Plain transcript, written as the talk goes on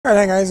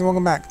Alright guys, and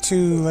welcome back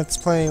to Let's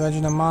Play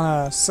Legend of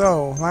Mana.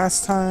 So,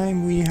 last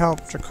time we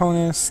helped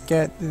Draconis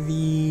get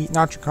the...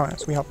 not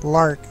Draconis, we helped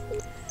Larc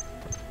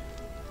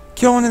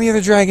kill one of the other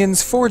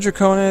dragons for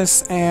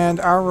Draconis, and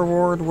our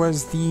reward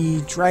was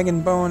the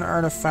Dragon Bone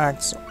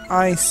artifact. So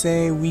I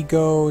say we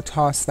go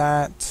toss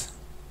that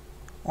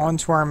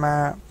onto our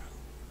map,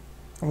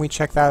 and we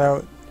check that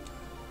out.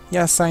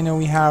 Yes, I know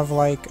we have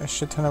like a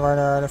shit ton of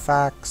other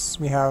artifacts.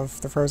 We have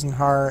the Frozen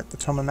Heart, the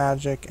Tome of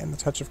Magic, and the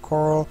Touch of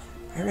Coral.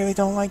 I really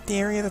don't like the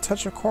area the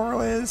Touch of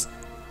Coral is.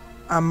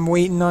 I'm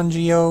waiting on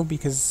Geo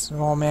because,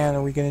 oh man,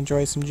 are we going to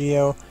enjoy some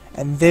Geo.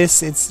 And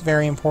this, it's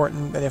very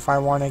important that if I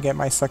want to get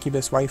my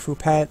Succubus waifu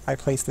pet, I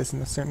place this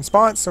in a certain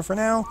spot. So for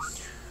now,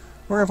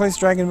 we're going to place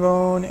Dragon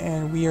Bone,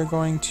 and we are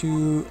going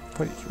to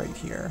put it right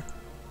here.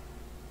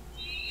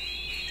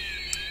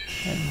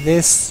 And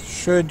this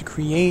should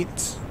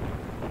create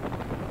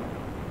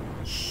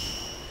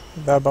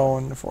the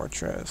Bone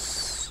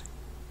Fortress,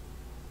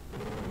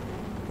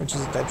 which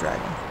is a dead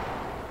dragon.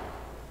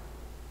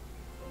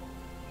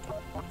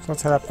 So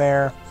let's head up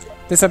there.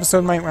 This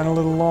episode might run a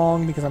little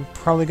long because I'm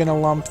probably going to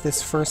lump this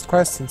first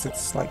quest since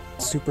it's like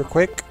super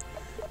quick.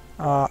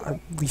 At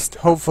least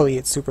hopefully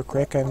it's super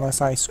quick unless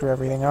I screw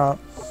everything up.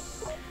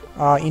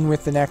 In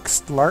with the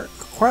next Larc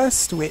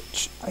quest,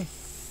 which I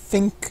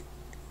think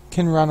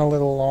can run a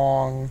little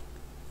long.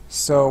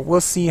 So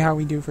we'll see how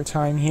we do for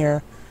time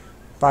here.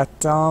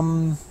 But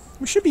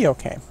we should be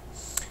okay.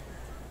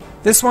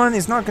 This one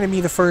is not going to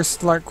be the first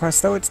Larc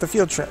quest though, it's the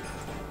field trip.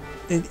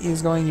 It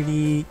is going to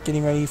be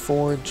getting ready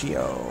for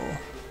Geo.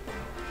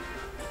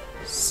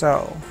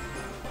 So,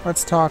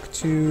 let's talk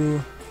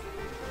to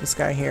this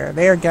guy here.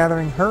 They are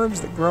gathering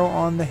herbs that grow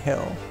on the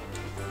hill.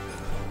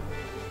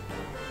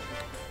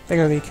 They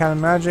go to the Academy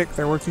of Magic.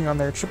 They're working on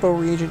their triple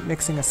reagent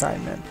mixing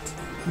assignment.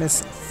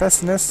 Miss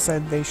Thesnus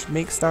said they should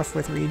make stuff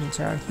with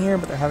reagents around here,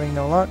 but they're having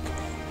no luck.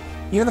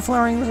 Even the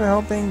flowerings are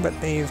helping, but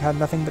they've had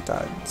nothing but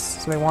duds.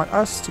 So they want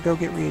us to go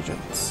get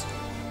reagents.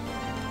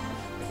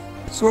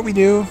 So what we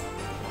do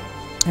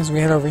is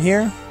we head over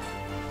here,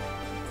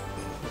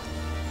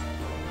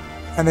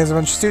 and there's a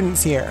bunch of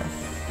students here.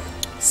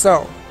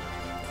 So,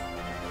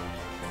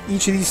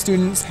 each of these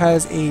students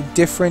has a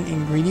different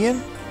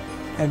ingredient,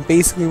 and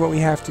basically what we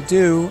have to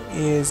do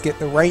is get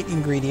the right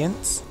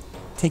ingredients,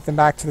 take them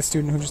back to the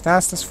student who just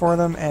asked us for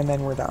them, and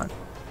then we're done.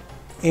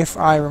 If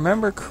I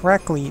remember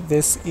correctly,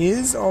 this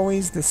is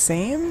always the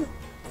same,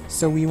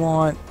 so we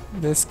want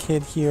this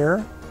kid here,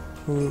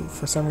 who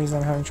for some reason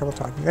I'm having trouble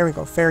talking. There we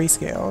go, Fairy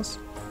Scales.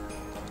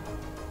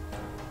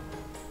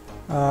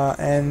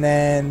 And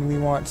then we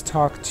want to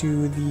talk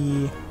to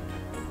the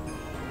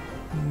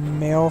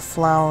male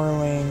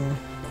flowerling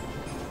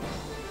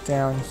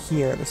down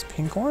here. This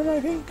pink one, I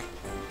think?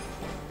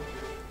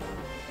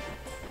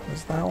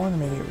 Was that one?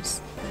 Maybe it was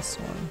this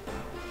one.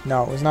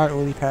 No, it was not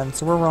Ulipen,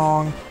 so we're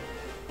wrong.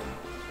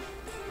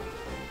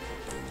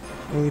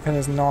 Ulipen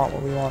is not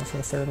what we want for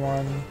the third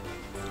one.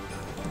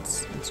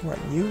 It's what,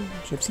 you?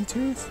 Gypsy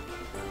Tooth?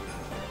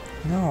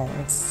 No,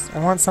 I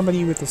want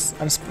somebody with this.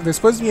 There's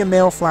supposed to be a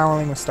male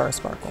flowerling with star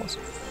sparkles.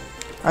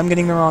 I'm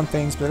getting the wrong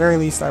things, but at the very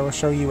least I will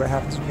show you what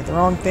happens when you get the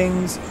wrong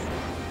things.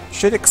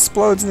 Shit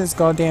explodes in his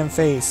goddamn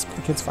face.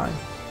 The kid's fine.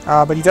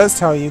 But he does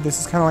tell you,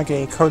 this is kind of like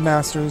a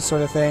Codemasters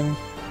sort of thing.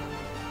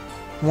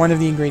 One of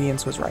the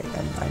ingredients was right,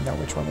 and I know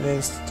which one it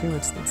is, too.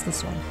 It's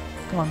this one.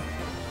 Come on.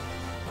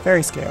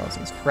 Fairy Scales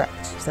is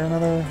correct. Is there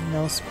another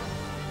male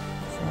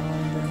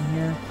flowerling down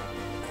here?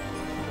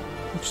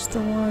 Which is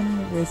the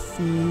one with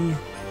the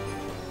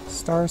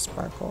star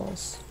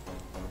sparkles?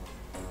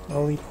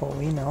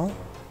 Roly-poly, no.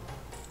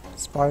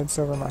 Spotted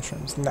silver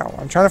mushrooms, no.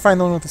 I'm trying to find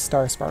the one with the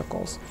star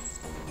sparkles.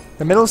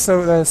 The middle,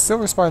 so the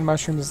silver spotted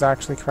mushrooms is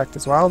actually correct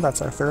as well.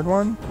 That's our third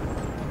one.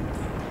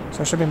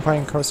 So I should have been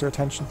paying closer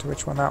attention to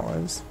which one that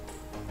was.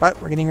 But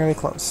we're getting really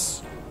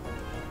close.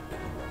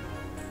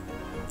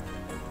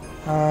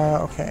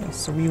 Okay,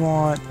 so we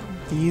want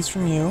these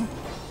from you.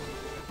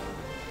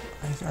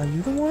 Are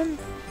you the one?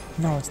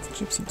 No, it's the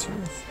Gypsy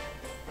Tooth.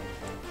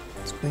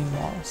 It's green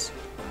moss.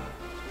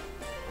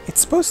 It's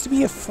supposed to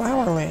be a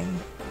flowerling,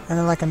 and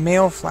then like a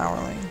male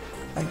flowerling.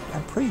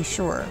 I'm pretty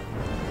sure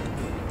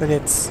that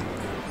it's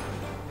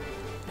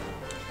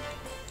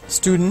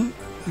student,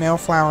 male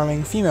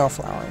flowerling, female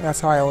flowerling. That's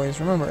how I always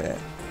remembered it.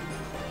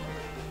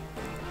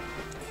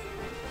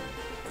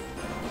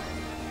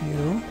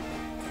 You.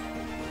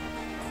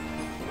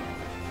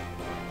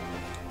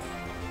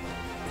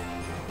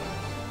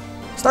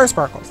 Star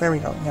Sparkles, there we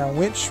go. Now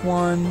which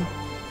one...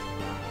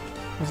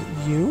 was it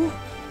you?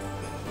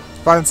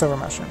 Spotted silver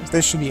mushrooms.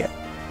 This should be it.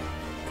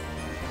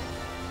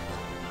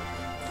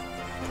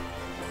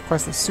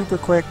 Quest is super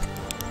quick.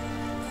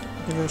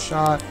 Give it a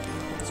shot.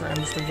 Sorry, I'm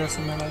just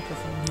adjusting my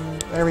microphone here.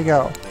 There we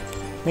go.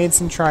 Made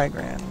some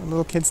Trigran. When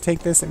little kids take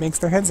this, it makes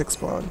their heads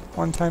explode.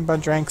 One time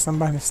Bud drank some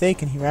by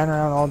mistake and he ran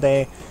around all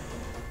day.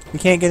 We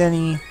can't get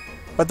any,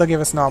 but they'll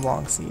give us an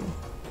oblong seed.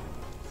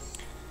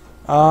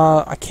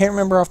 I can't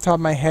remember off the top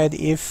of my head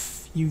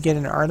if you get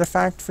an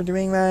artifact for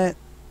doing that.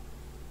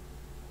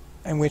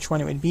 and which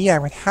one it would be. I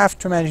would have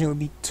to imagine it would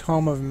be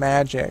Tome of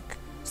Magic.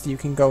 so you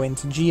can go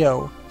into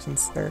Geo,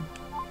 since they're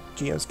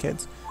Geo's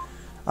kids.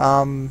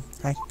 I'm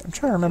trying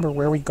to remember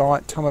where we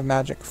got Tome of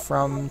Magic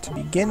from to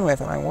begin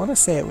with, and I want to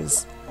say it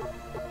was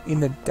in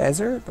the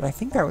desert, but I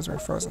think that was where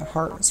Frozen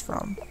Heart was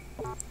from.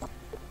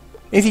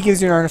 If he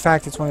gives you an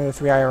artifact, it's one of the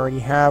 3 I already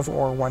have,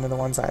 or one of the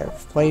ones I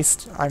have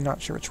placed. I'm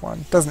not sure which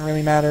one. Doesn't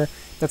really matter.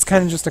 That's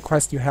kind of just a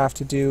quest you have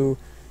to do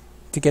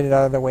to get it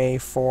out of the way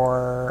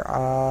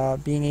for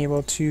being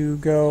able to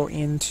go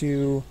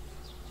into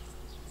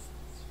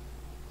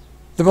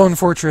the Bone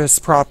Fortress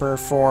proper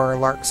for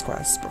Larc's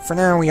quest. But for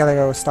now, we gotta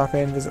go stop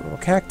in, visit Little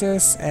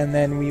Cactus, and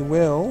then we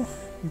will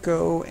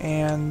go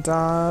and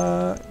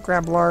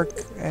grab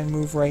Larc and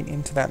move right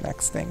into that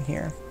next thing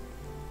here.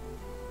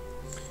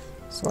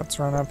 So let's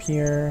run up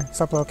here.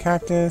 What's up, Little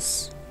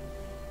Cactus?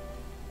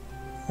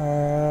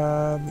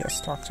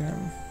 Yes, talk to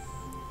him.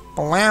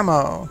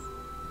 Blammo!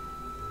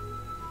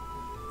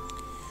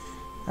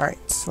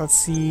 Alright, so let's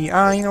see. You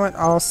know what?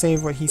 I'll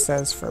save what he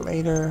says for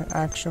later,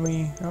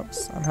 actually.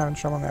 Oops, I'm having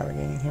trouble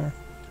navigating here.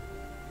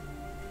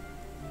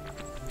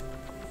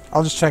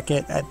 I'll just check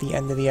it at the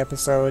end of the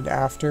episode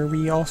after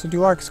we also do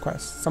Larc's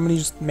quest. Somebody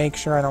just make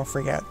sure I don't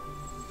forget.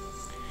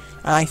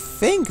 And I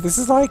think this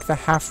is like the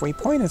halfway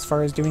point as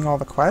far as doing all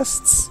the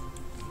quests.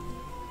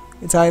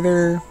 It's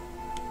either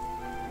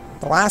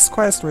the last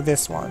quest or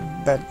this one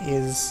that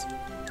is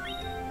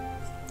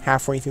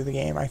halfway through the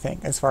game, I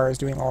think, as far as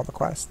doing all the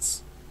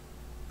quests.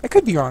 I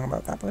could be wrong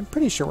about that, but I'm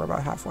pretty sure we're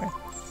about halfway.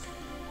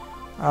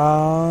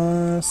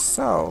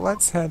 So,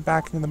 let's head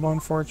back into the Bone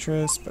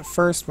Fortress, but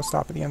first we'll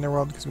stop at the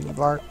Underworld because we need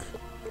Larc,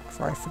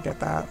 before I forget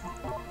that.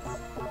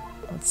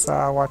 Let's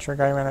watch our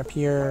guy run up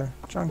here.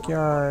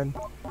 Junkyard,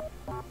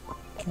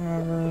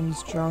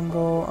 Caverns,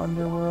 Jungle,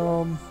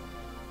 Underworld.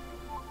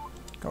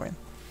 Go in.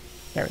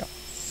 There we go.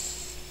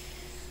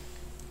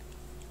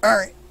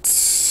 Alright.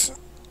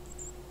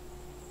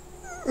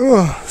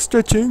 Ugh,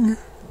 stretching,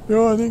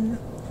 yawning.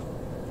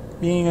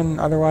 Being an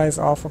otherwise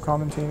awful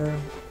commentator.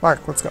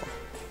 Larc, let's go.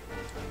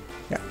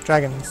 Yeah,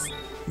 dragons.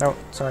 No,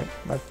 sorry.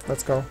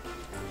 Let's go.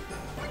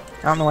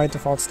 I don't know why it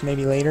defaults to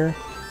maybe later.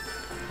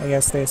 I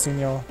guess they assume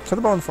you'll... To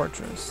the Bone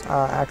Fortress.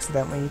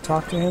 Accidentally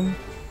talk to him.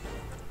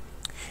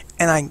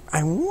 And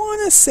I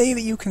want to say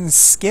that you can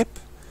skip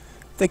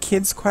the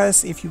kids'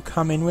 quest if you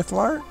come in with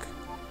Larc.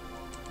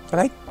 But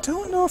I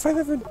don't know if I've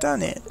ever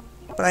done it.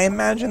 But I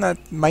imagine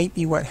that might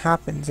be what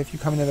happens if you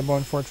come into the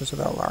Bone Fortress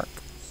without Larc.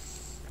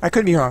 I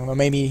could be wrong, though.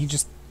 Maybe he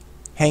just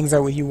hangs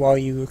out with you while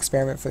you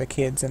experiment for the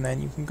kids, and then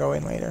you can go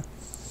in later.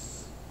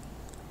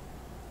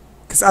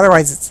 Because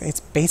otherwise, it's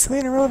basically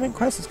an irrelevant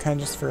quest. It's kind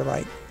of just for,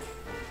 like,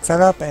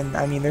 setup, and,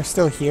 I mean, they're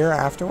still here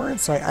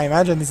afterwards, so I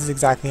imagine this is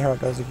exactly how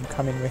it goes if you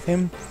come in with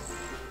him.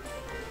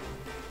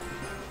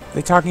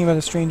 They're talking about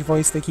a strange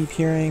voice they keep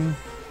hearing.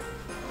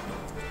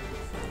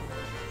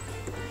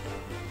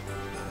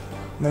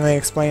 And then they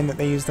explain that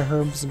they use the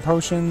herbs and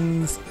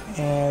potions,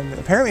 and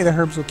apparently the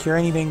herbs will cure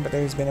anything, but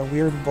there's been a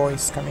weird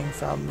voice coming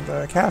from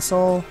the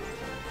castle.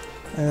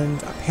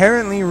 And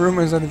apparently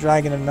rumors of the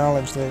Dragon of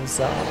Knowledge lives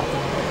up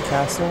in the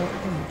castle.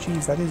 Oh,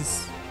 jeez, that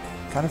is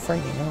kind of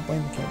frightening. I don't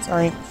blame the kids.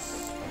 Alright.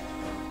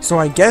 So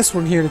I guess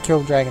we're here to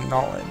kill Dragon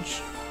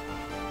Knowledge.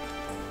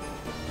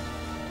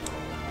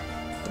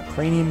 The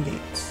Cranium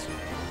Gates.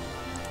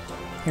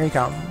 Here he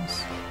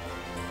comes.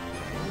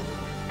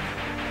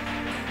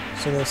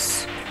 So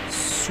this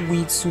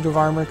sweet suit of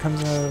armor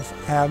comes out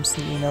of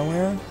absolutely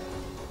nowhere.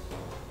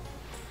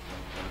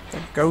 The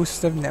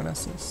Ghost of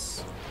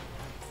Nemesis.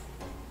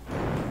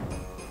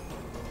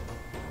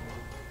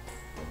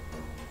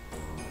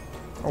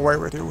 Away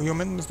with you,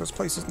 humans. This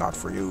place is not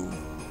for you.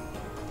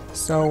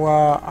 So,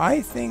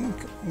 I think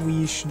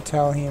we should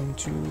tell him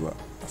to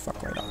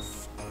fuck right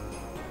off.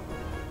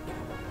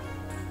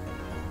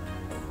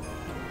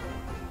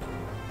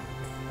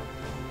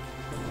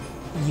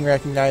 And he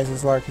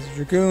recognizes Larc as a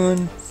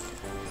dragoon.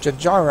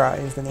 Jajara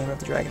is the name of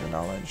the Dragon of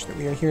Knowledge that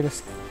we are here to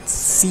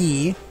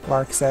see,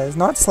 Larc says.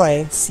 Not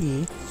slay,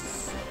 see.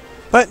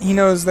 But he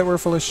knows that we're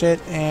full of shit,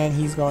 and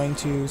he's going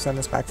to send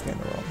us back to the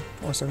Underworld.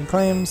 Or so he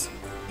claims.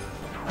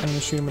 I'm going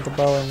to shoot him with the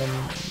bow and then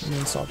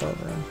moonsault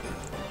over him.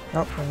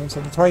 Nope, I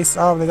moonsaulted twice.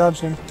 Oh, they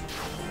dodged him.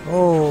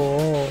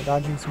 Oh,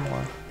 dodging some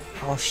more.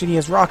 Oh shit, he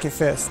has rocket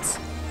fists.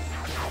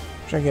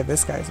 Should I get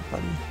this guy as a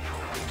buddy?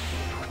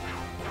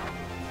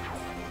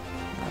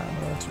 I'm a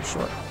little too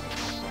short.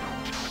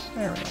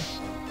 There we go.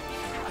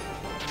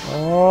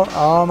 Oh,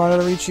 I'm out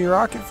of the reach of your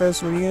rocket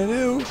fist. What are you gonna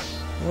do?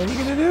 What are you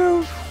gonna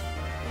do?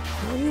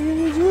 What are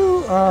you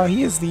gonna do?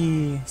 He is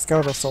the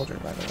skeletal soldier,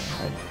 by the way.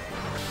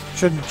 I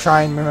should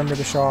try and remember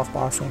to show off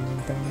boss names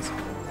and things.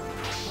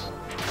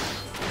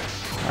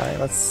 Alright,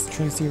 let's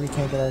try to see if we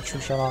can't get our true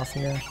shot off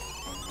here.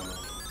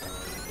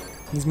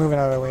 He's moving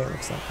out of the way, it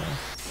looks like.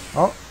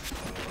 Oh!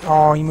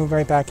 Oh, he moved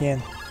right back in.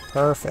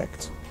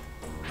 Perfect.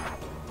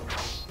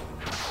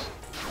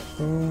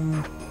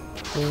 Boom.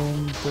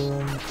 Boom,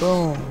 boom,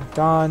 boom.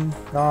 Done.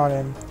 Got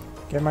him.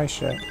 Get my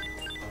shit. Did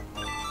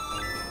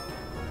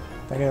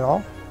I get it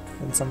all?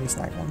 Or did somebody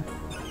snag one?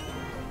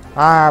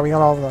 Ah, we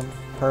got all of them.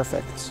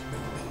 Perfect.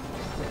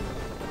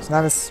 So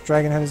now this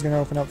dragon head is going to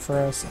open up for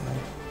us. And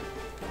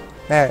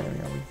there we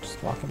go. We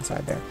just walk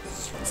inside there.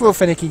 It's a little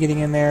finicky getting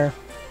in there.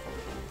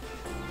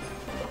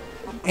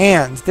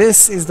 And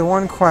this is the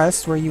one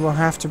quest where you will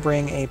have to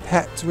bring a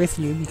pet with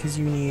you because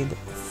you need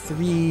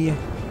 3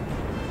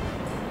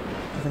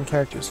 different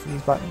characters for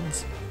these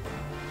buttons.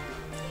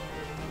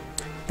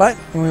 But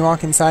when we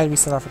walk inside, we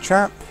set off a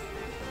trap,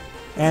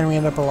 and we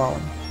end up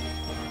alone.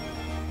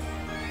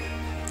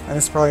 And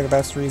this is probably the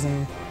best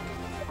reason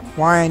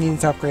why I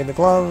needed to upgrade the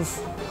glove.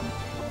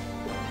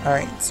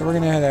 Alright, so we're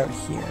going to head out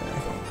here, I think.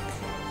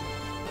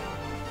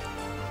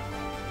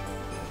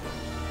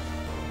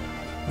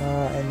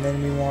 And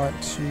then we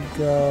want to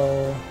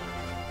go...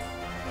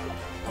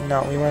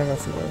 No, we want to go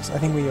through those. I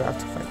think we do have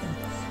to fight them.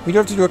 We do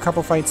have to do a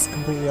couple fights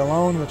completely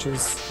alone, which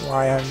is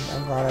why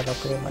I'm glad I've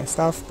upgraded my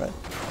stuff, but...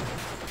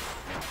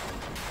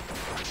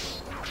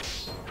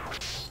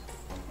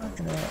 I'm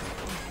going to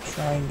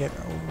try and get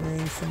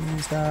away from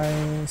these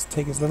guys.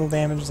 Take as little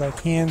damage as I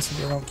can so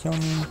they don't kill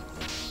me.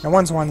 Now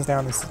once one's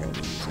down, this is going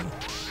to be easy.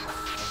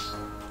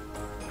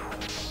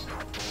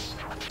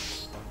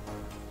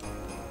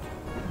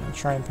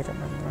 Try and pick up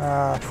money.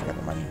 I forgot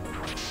the money.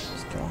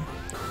 Just kill him.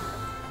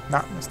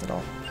 Not missed at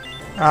all.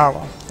 Ah,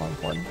 well, not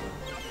important.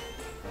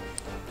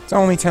 It's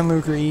only 10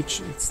 lucre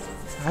each.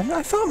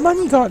 I thought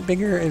money got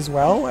bigger as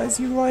well as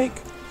you,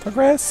 like,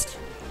 progressed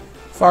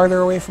farther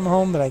away from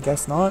home, but I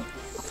guess not.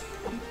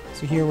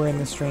 So here we're in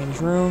this strange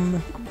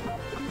room.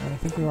 And I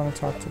think we want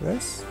to talk to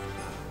this.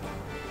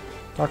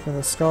 Talk to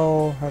the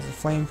skull. Has a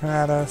flame come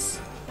at us.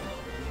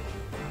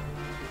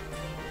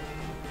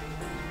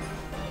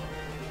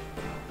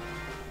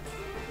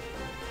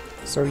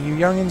 So you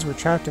youngins were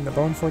trapped in the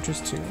Bone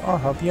Fortress too. I'll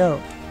help you out.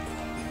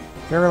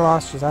 If you're ever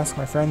lost, just ask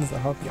my friends, they'll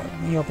help you out.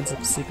 And he opens up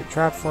a secret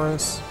trap for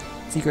us.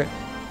 Secret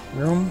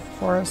room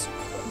for us.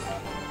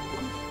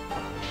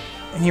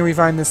 And here we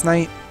find this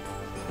knight,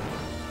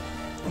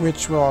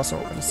 which will also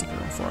open a secret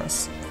room for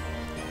us.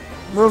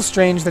 A little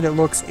strange that it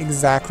looks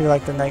exactly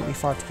like the knight we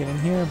fought to get in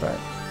here, but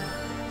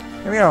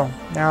here we go.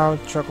 Now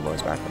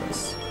Chocobo's back with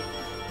us.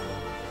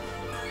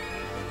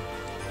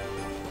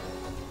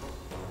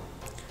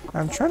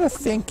 I'm trying to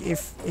think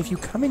if you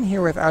come in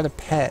here without a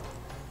pet,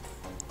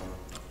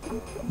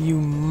 you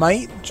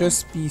might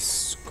just be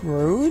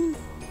screwed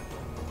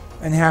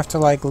and have to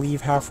like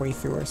leave halfway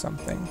through or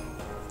something.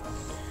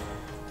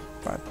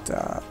 But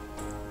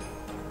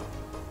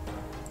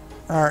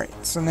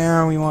alright, so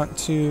now we want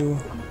to,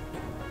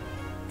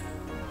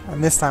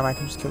 and this time I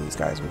can just kill these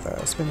guys with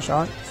a spin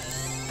shot.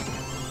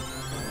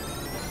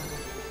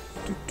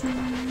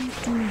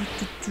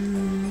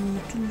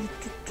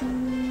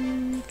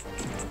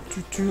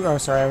 Oh,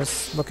 sorry, I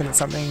was looking at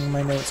something in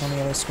my notes on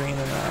the other screen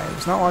and I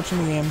was not watching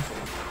the game.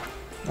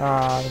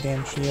 Ah, the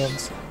damn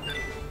shields.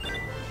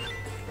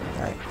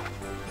 Alright.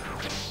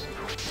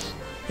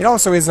 It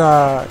also is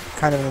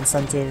kind of an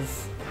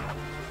incentive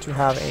to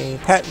have a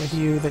pet with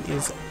you that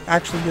is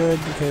actually good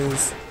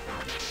because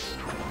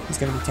he's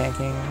going to be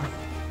tanking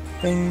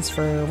things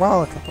for,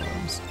 well, a couple of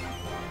rooms.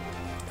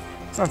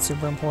 It's not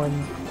super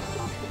important.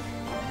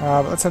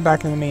 But let's head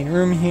back in the main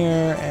room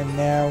here, and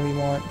now we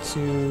want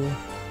to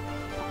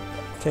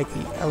take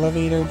the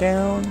elevator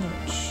down,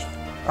 which...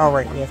 Oh,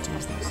 right, we have to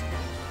use these.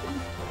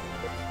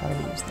 How do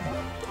we use them?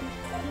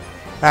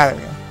 Ah, there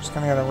we go. Just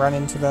kind of gotta run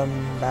into them,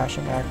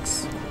 bashing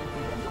X.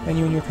 Then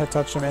you and your pet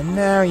touch them, and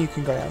now you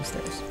can go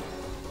downstairs.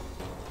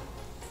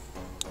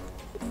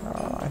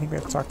 I think we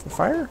have to talk to the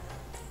fire.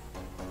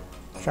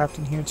 Trapped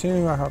in here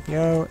too, I'll help you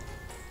out.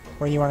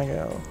 Where do you want to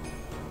go?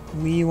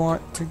 We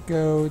want to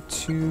go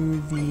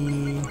to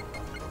the...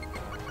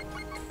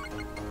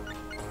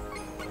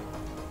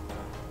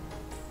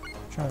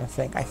 trying to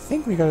think. I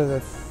think we go to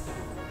the...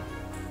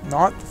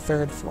 not the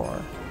 3rd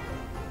floor.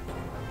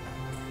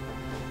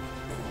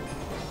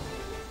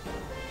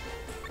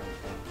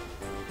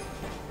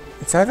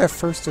 It's either the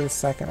 1st or the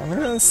 2nd. I'm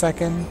gonna go to the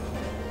 2nd.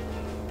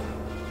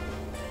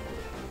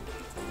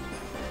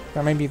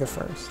 That may be the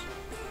 1st.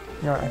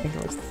 You know what, I think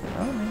it was the 1st.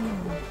 Oh,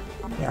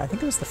 no. Yeah, I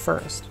think it was the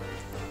 1st.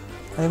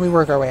 I think we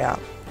work our way out.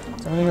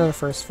 So I'm gonna go to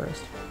the 1st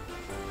first.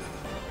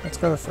 Let's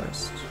go to the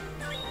 1st.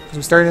 Because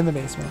we started in the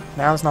basement.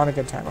 Now is not a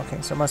good time.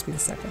 Okay, so it must be the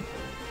 2nd.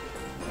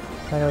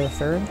 Can I go to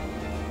the 3rd?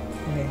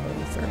 I'm gonna go to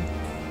the 3rd.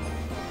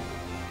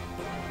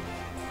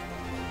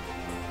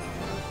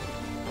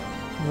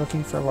 I'm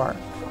looking for Larc.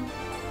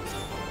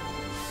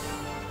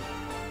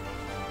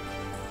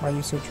 Why are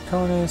you so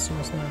Draconis? You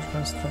must have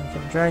Draconis to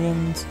kill the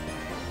dragons.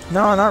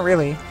 No, not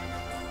really.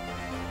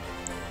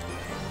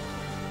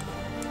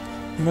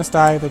 You must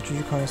die with the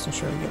Draconis to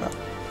surely give up.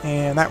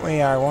 And that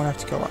way I won't have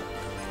to kill Larc.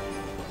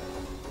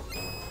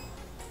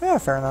 Yeah,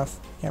 fair enough.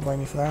 Can't blame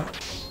me for that.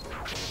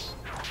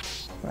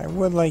 But I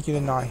would like you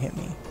to not hit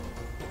me.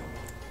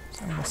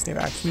 So I'm going to stay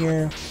back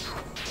here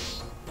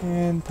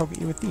and poke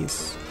at you with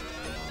these.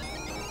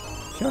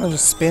 If you want to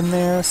just spin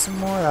there some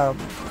more, that would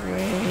be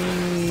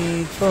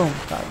great. Boom.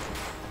 Got it.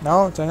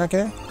 No? Did I not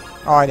get it?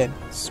 Oh, I did.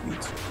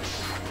 Sweet.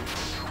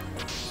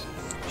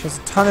 She has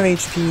a ton of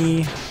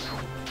HP.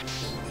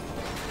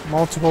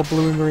 Multiple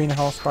blue and green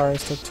health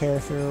bars to tear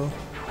through.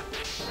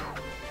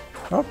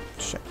 Oh,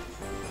 shit.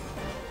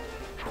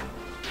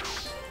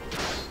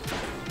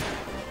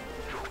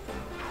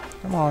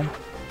 Come on.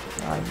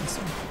 Oh, I missed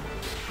him.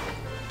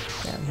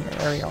 Down here.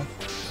 There we go.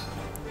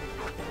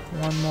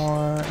 One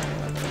more.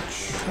 And I'm going to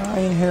try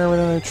and hit her with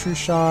another true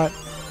shot.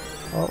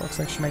 Oh, it looks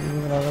like she might be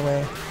moving out of the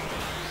way.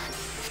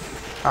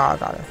 Ah,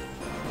 got her.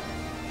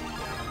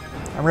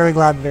 I'm really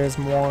glad that there's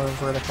more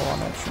vertical on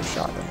that true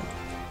shot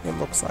than it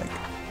looks like.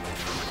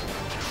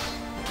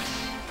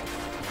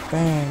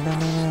 Bang, bang,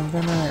 bang,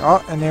 bang, bang.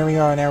 Oh, and there we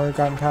go. Now we've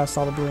gotten past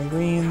all the blue and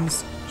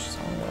greens. Just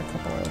only got a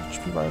couple of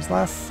HP bars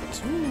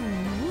left. Ooh.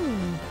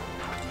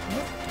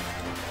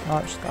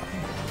 Oh, she's got me.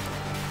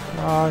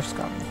 Oh, she's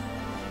got me.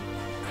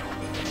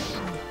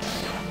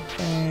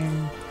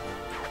 Bang,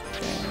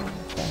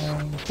 bang,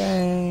 bang,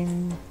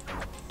 bang,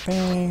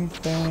 bang,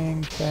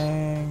 bang,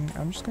 bang.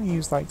 I'm just gonna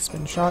use like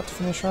spin shot to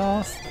finish her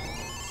off.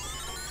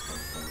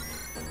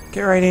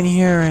 Get right in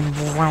here and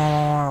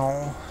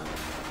wow.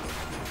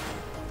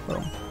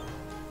 Boom.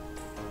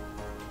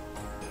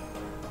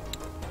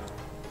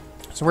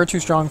 So we're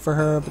too strong for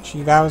her, but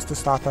she vows to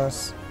stop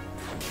us,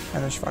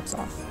 and then she fucks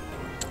off.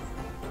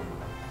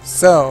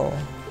 So,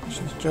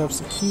 she drops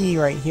a key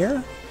right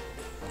here.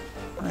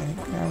 I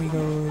think now we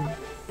go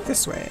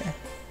this way.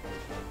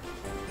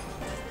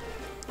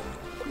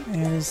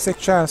 And there's a sick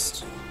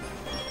chest.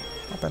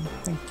 Open.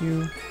 Thank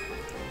you.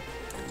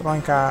 The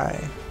blank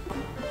eye.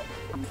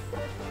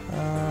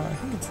 I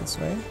think it's this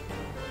way.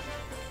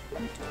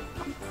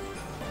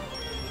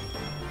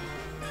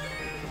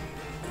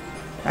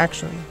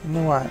 Actually, you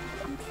know what?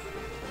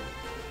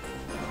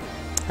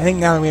 I think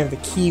now that we have the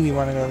key, we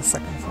want to go to the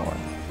second floor.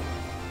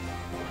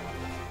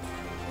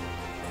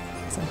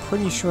 So I'm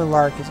pretty sure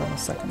Larc is on the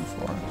second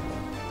floor.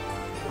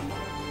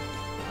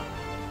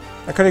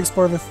 I could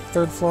explore the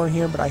third floor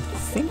here, but I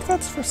think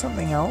that's for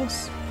something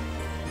else.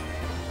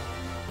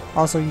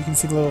 Also, you can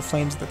see the little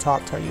flames at the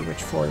top tell you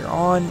which floor you're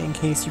on, in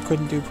case you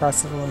couldn't do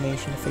process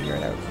elimination to figure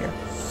it out here.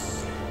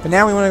 But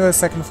now we want to go to the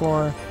second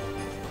floor.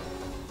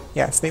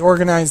 Yes, they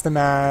organize the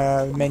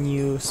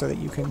menu so that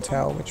you can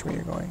tell which way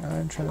you're going.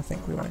 I'm trying to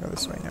think. We want to go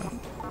this way now.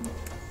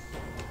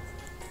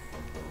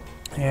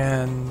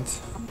 And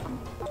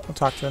we'll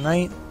talk to the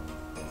knight.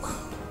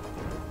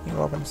 He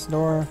will open this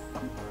door.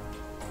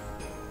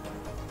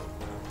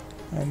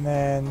 And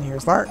then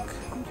here's Larc.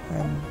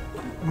 And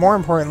more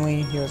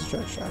importantly, here's a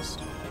treasure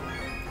chest.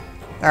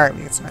 Alright,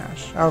 we get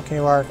smashed. Okay,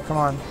 Larc, come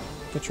on.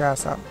 Get your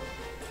ass up.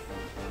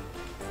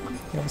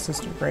 You have a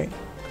sister. Great.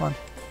 Come on.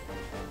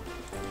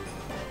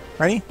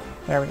 Ready?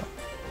 There we go.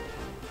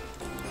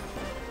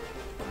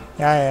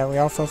 Yeah, we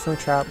all fell for a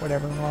trap.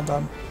 Whatever, we're all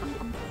done.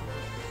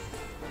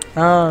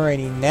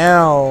 Alrighty,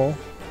 now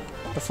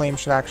the flame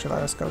should actually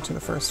let us go to the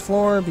first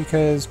floor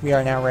because we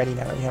are now ready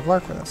now that we have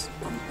Larc with us.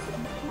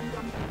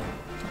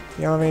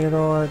 The elevator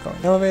door, go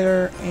in the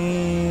elevator,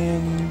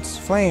 and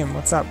flame,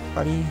 what's up,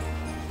 buddy?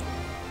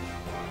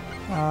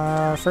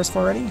 First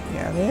floor ready?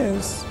 Yeah, it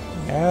is.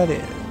 Yeah, it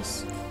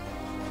is.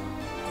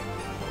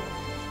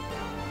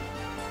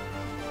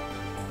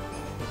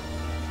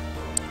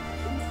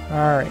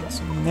 Alright,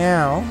 so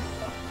now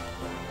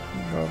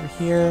we go over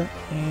here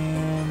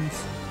and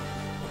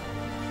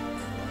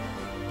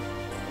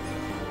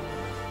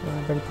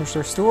everybody push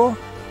their stool.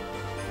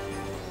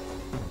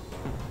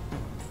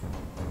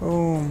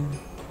 Boom.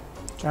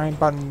 Giant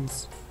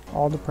buttons,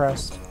 all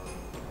depressed.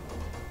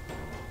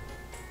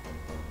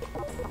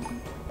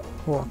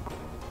 Cool.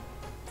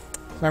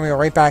 So now we go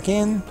right back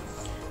in,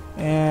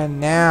 and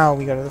now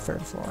we go to the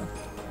third floor.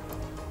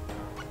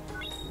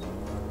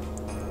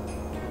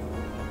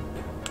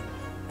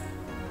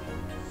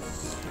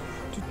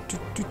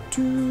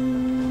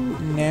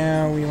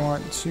 Now we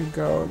want to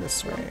go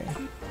this way.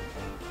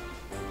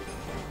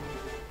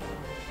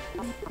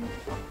 I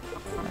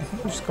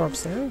think we just go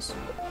upstairs.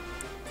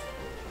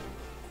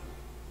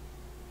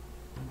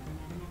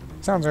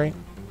 Sounds right.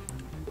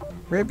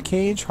 Rib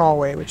cage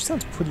hallway, which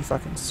sounds pretty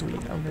fucking sweet.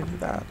 I'm gonna do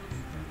that.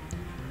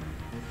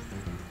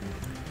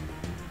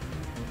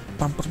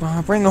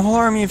 Bring the whole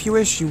army if you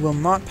wish. You will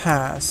not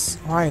pass.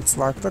 Why, it's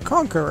Larc the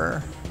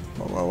Conqueror.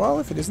 Well,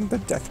 if it isn't the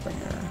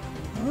Deathbringer.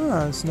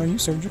 Ah, so now you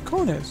serve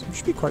Draconis. You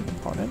should be quite an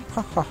opponent.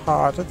 Ha ha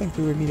ha. I don't think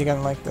we would meet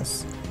again like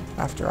this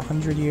after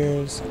 100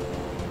 years.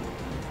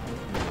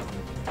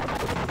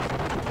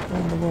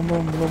 Boom, boom, boom,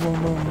 boom, boom,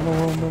 boom,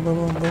 boom, boom,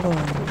 boom, boom,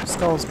 boom.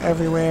 Skulls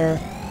everywhere.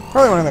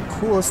 Probably one of the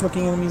coolest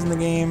looking enemies in the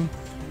game.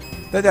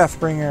 The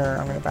Deathbringer.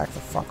 I'm gonna back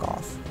the fuck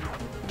off.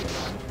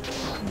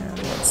 And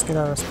let's get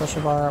our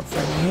special bar up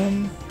fighting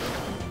him.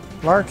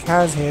 Larc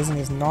has his and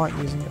he's not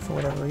using it for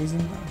whatever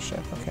reason. Oh shit,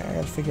 okay, I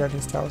gotta figure out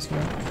his tells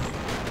here.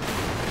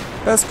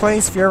 Best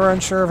place if you're ever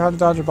unsure of how to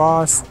dodge a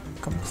boss,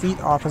 complete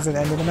opposite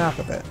end of the map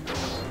of it.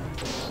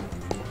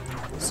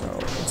 So,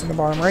 it's in the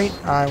bottom right.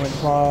 I went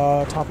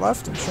top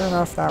left, and sure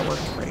enough, that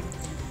worked great.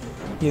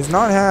 He does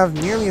not have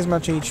nearly as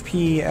much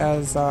HP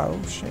as,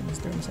 oh shit, he's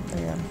doing something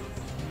again.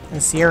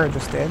 As Sierra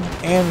just did,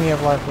 and we have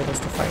Larc with us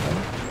to fight him.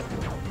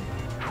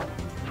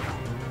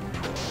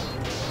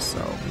 So,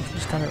 we can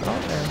just kind of,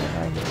 oh,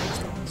 there, I get these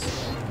things.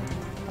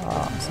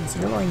 Since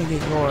you're going to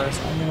get yours,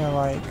 I'm gonna,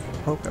 like,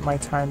 hope that I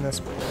time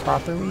this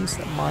properly so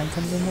that mine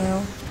comes in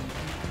now.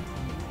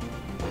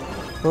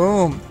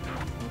 Boom!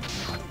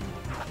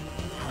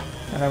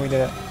 And then we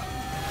did it.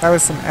 That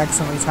was some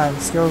excellently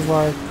timed skills,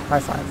 Larc. High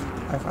five.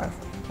 High five.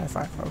 High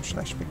five. Oh shit,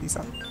 I should pick these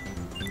up.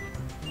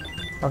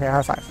 Okay,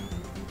 high five.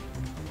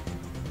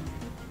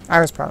 I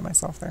was proud of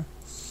myself there.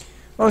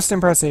 Most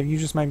impressive, you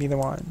just might be the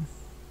one.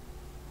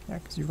 Yeah,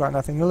 because you've got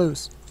nothing to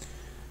lose.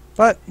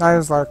 But, neither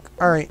is Larc.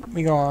 Alright,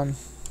 we go on.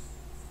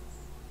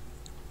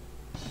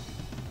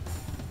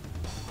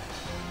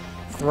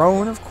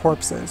 Throne of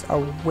Corpses. A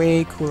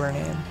way cooler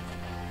name.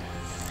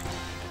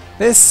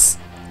 This,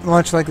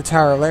 much like the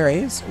Tower of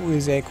Lares,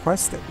 is a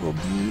quest that will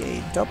be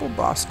a double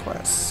boss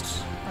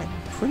quest. I'm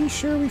pretty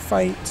sure we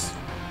fight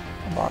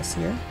a boss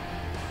here.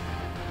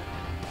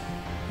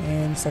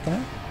 And second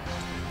up.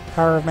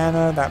 Power of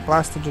Mana, that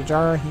blasted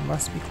Jajara, he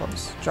must be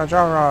close.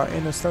 Jajara,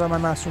 in the stead of my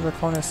master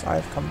Draconis, I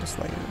have come to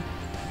slay you.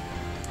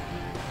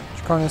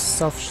 Draconis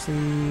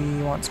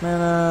selfishly wants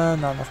mana,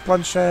 not enough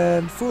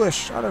bloodshed.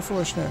 Foolish, utter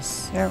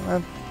foolishness. Yeah,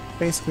 that's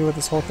basically what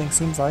this whole thing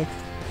seems like.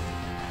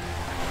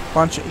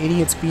 Bunch of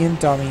idiots being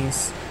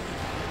dummies.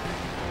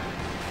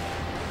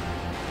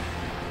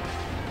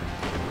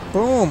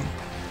 Boom!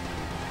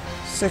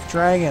 Sick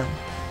dragon.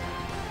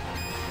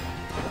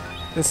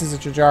 This is a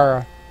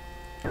Jajara.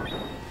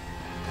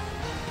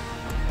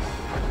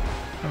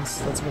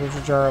 That's what a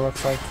Jajara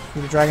looks like.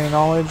 With a dragon of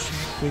knowledge,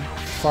 big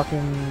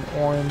fucking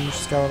orange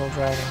skeletal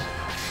dragon.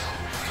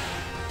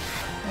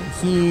 And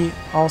he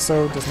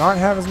also does not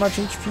have as much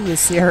HP as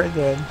Sierra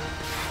did.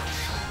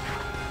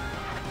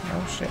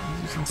 Oh shit,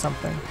 he's using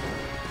something.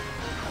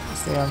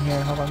 Stay down here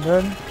and hold on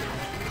good.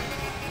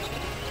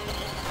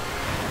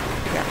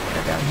 Yeah,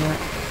 get down here.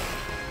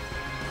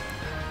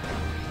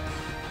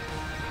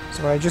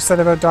 So what I just said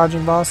about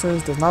dodging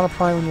bosses does not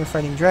apply when you're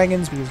fighting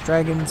dragons, because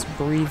dragons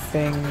breathe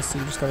things, so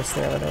you just gotta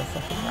stay out of their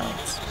fucking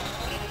mouths.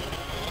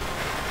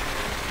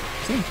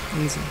 See?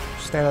 Easy.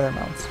 Just stay out of their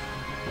mouths.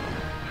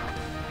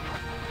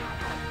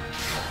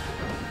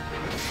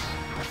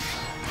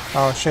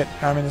 Oh shit,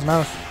 I'm in his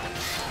mouth.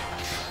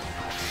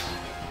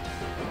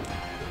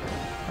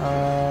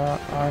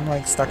 I'm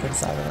like stuck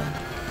inside of him.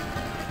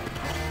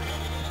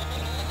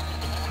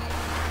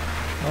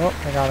 Oh,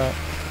 I got it.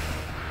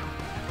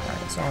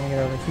 Alright, so I'm gonna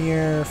get over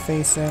here,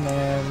 face him,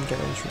 and get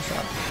ready for a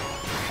shot.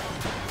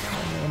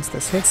 And once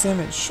this hits him,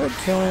 it should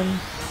kill him.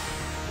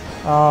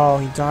 Oh,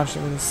 he dodged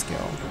it with his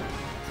skill.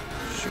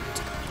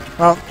 Shoot.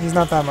 Well, he's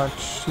not that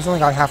much. He's only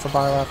got half a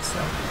bar left, so...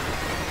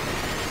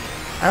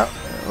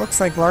 Oh, it looks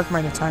like Larc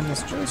might have timed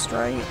this just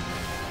right.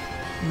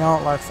 No,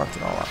 Larc fucked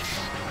it all up.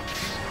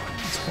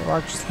 So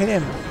Larc, just hit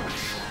him.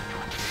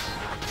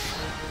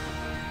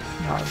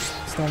 No, just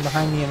stand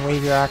behind me and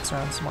wave your axe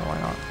around some more, why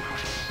not?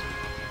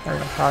 There we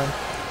go, got him.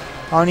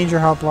 I don't need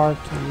your help, Larc.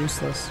 You're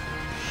useless.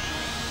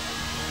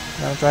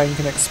 Now the dragon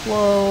can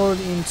explode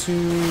into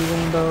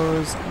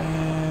rainbows,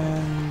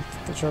 and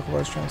the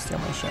chocobo is trying to steal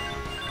my shit.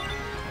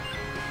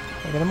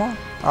 Did I get them all?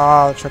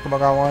 Ah, the chocobo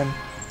got one.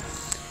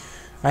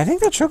 I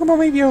think that chocobo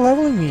may be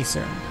leveling me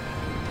soon.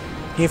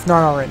 If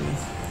not already.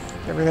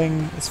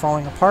 Everything is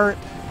falling apart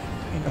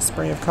in a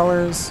spray of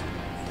colors.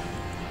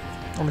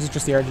 Or was it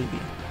just the RGB?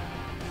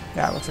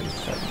 Yeah, it looks like it's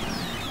RGB.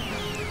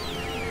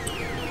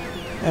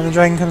 And the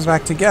dragon comes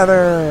back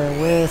together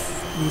with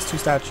these two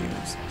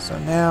statues. So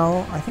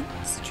now, I think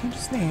it's to change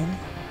its name.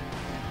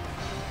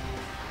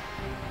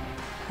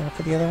 Gonna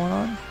put the other one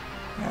on?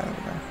 Yeah, there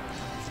we go.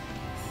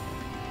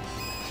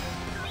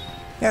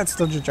 Yeah, it's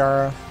still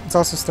Jajara. It's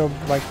also still,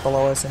 like,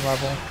 below us in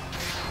level.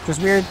 Which is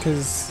weird,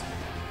 because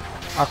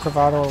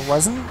Aquavador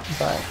wasn't,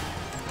 but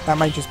that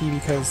might just be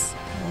because...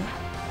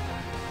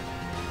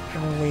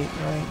 I'm gonna wait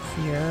right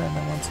here, and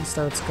then once he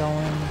starts going,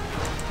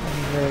 then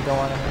he's really going,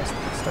 I'm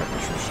gonna start the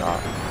true shot.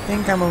 I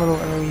think I'm a little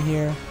early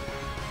here.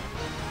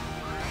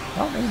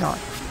 Oh, maybe not.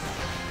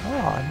 Oh,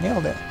 I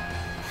nailed it.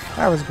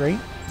 That was great.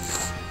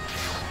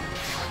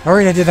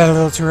 Alright, I did that a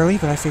little too early,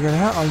 but I figured it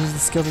out. I'll use the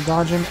skill to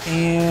dodge him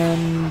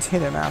and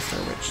hit him after,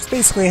 which is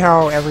basically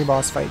how every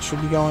boss fight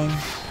should be going.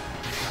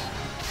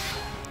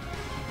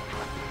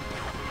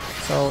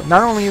 So,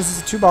 not only is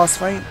this a 2-boss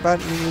fight,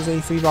 but it is a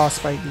 3-boss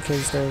fight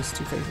because there's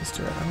 2 phases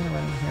to it. I'm gonna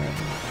run in here and...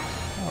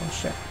 Oh,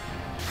 shit.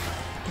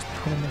 Just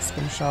put him in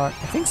spin shot.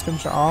 I think spin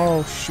shot...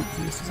 Oh, shoot,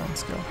 he used his own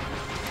skill.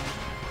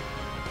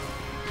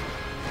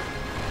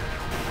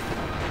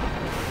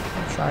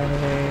 I'll try and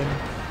evade.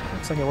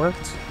 Looks like it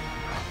worked.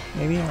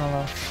 Maybe? I don't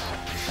know.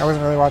 I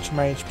wasn't really watching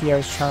my HP. I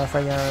was trying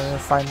to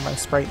find my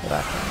sprite in the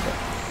background.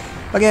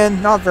 But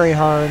again, not very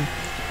hard.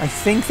 I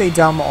think they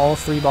dumb all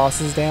 3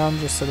 bosses down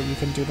just so that you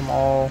can do them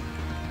all.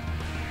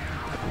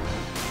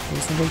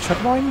 Is the big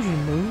chocobo? I need you to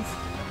move.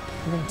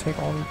 You're gonna take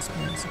all the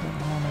experience again.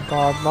 Oh my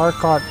god, Larc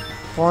got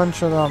a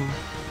bunch of them.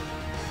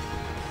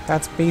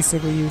 That's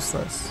basically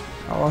useless.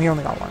 Oh, well, he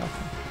only got one. Okay.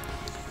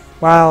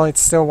 Well,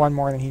 it's still one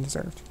more than he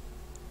deserved.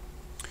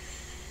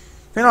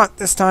 If you're not,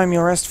 this time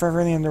you'll rest forever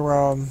in the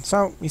underworld.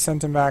 So, we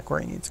sent him back where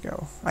he needs to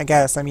go. I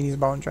guess. I mean, he's a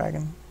bone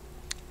dragon.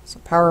 So,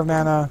 power of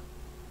mana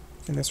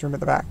in this room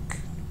at the back.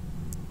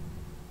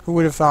 Who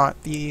would have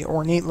thought? The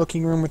ornate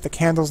looking room with the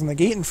candles and the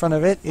gate in front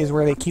of it is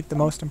where they keep the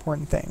most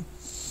important thing.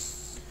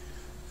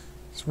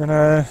 So we're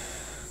gonna...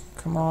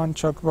 Come on,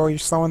 Chocobo, you're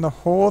slowing the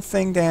whole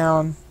thing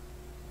down.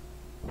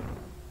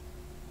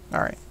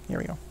 Alright, here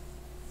we go.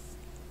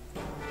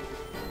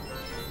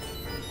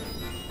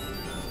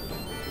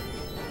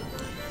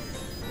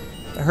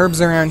 The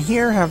herbs around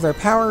here have their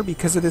power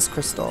because of this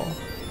crystal.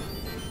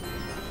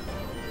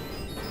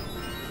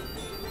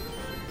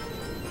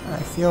 I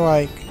feel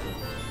like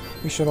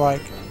we should,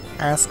 like,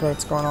 ask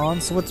what's going on.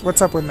 So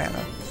what's up with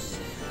mana?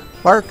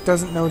 Larc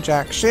doesn't know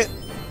jack shit,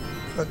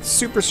 but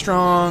super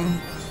strong,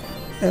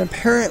 and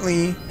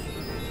apparently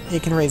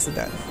it can raise the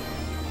dead.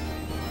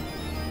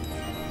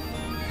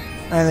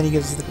 And then he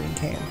gives us the green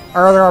cane.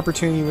 Our other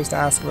opportunity was to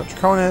ask about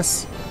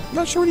Draconis. I'm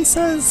not sure what he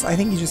says. I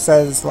think he just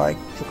says, like,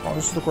 Draconis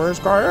is the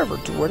greatest guy ever.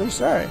 Do what he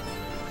say.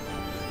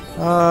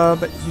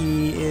 But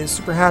he is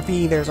super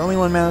happy. There's only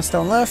one mana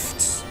stone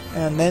left,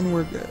 and then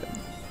we're good.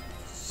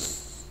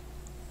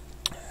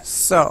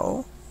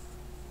 So,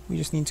 we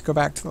just need to go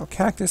back to the little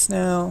cactus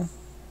now.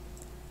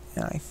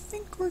 And I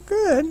think we're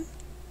good.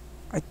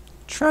 I'm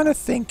trying to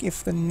think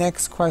if the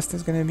next quest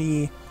is going to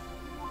be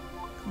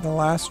the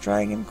last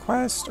dragon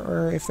quest,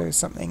 or if there's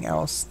something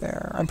else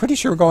there. I'm pretty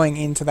sure we're going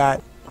into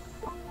that.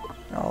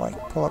 I'll,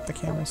 like, pull up the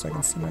camera so I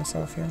can see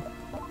myself here.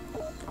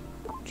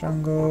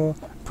 Jungle.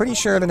 Pretty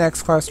sure the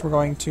next quest we're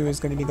going to is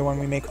going to be the one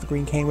we make with the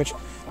green cane, which,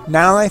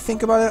 now that I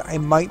think about it, I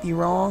might be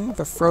wrong.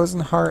 The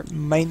Frozen Heart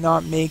might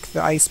not make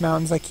the ice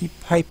mountains I keep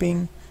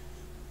hyping.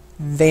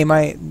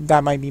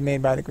 That might be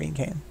made by the green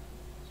cane.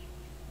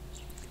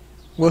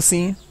 We'll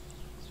see.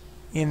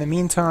 In the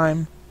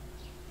meantime,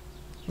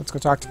 let's go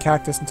talk to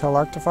Cactus and tell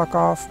Larc to fuck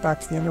off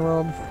back to the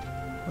underworld,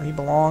 where he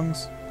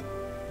belongs.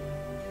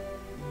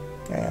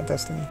 Yeah,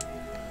 Destiny.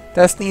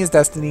 Destiny is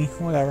Destiny.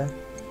 Whatever.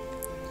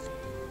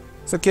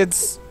 So,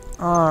 kids,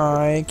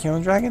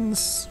 killing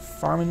dragons,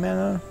 farming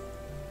mana,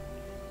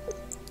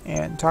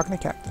 and talking to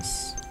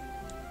Cactus.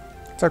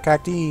 What's up,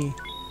 Cacti?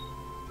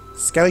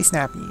 Skelly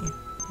Snappy.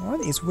 What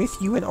is with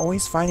you and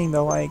always finding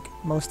the, like,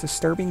 most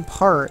disturbing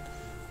part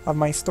of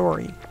my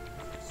story?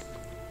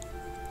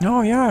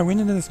 Oh yeah, I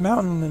went into this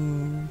mountain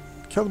and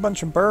killed a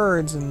bunch of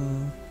birds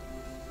and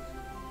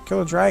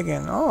killed a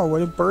dragon. Oh, what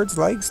do birds'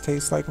 legs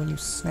taste like when you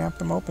snap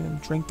them open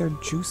and drink their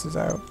juices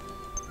out?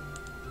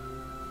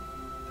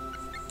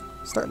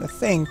 Starting to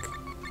think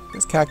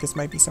this cactus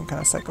might be some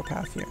kind of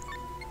psychopath here.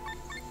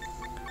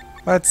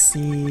 Let's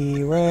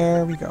see,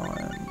 where are we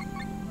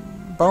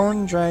going?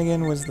 Bone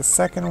Dragon was the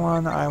second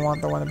one. I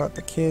want the one about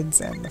the kids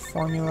and the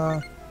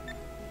formula.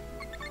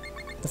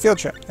 The field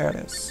trip, there it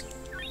is.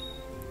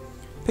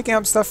 Picking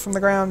up stuff from the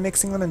ground,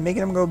 mixing them, and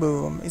making them go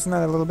boom. Isn't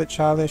that a little bit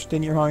childish?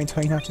 Didn't your mommy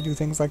tell you not to do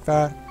things like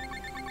that?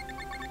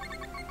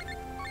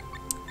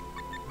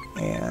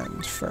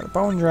 And for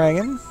Bone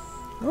Dragon,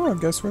 oh, I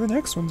guess where the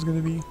next one's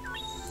going to be.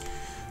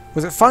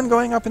 Was it fun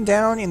going up and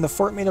down in the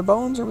fort made of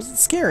bones, or was it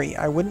scary?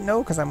 I wouldn't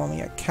know because I'm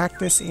only a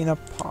cactus in a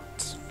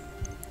pot.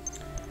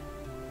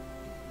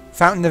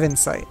 Fountain of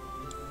Insight.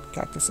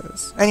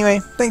 Cactuses. Anyway,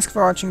 thanks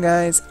for watching,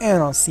 guys,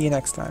 and I'll see you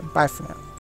next time. Bye for now.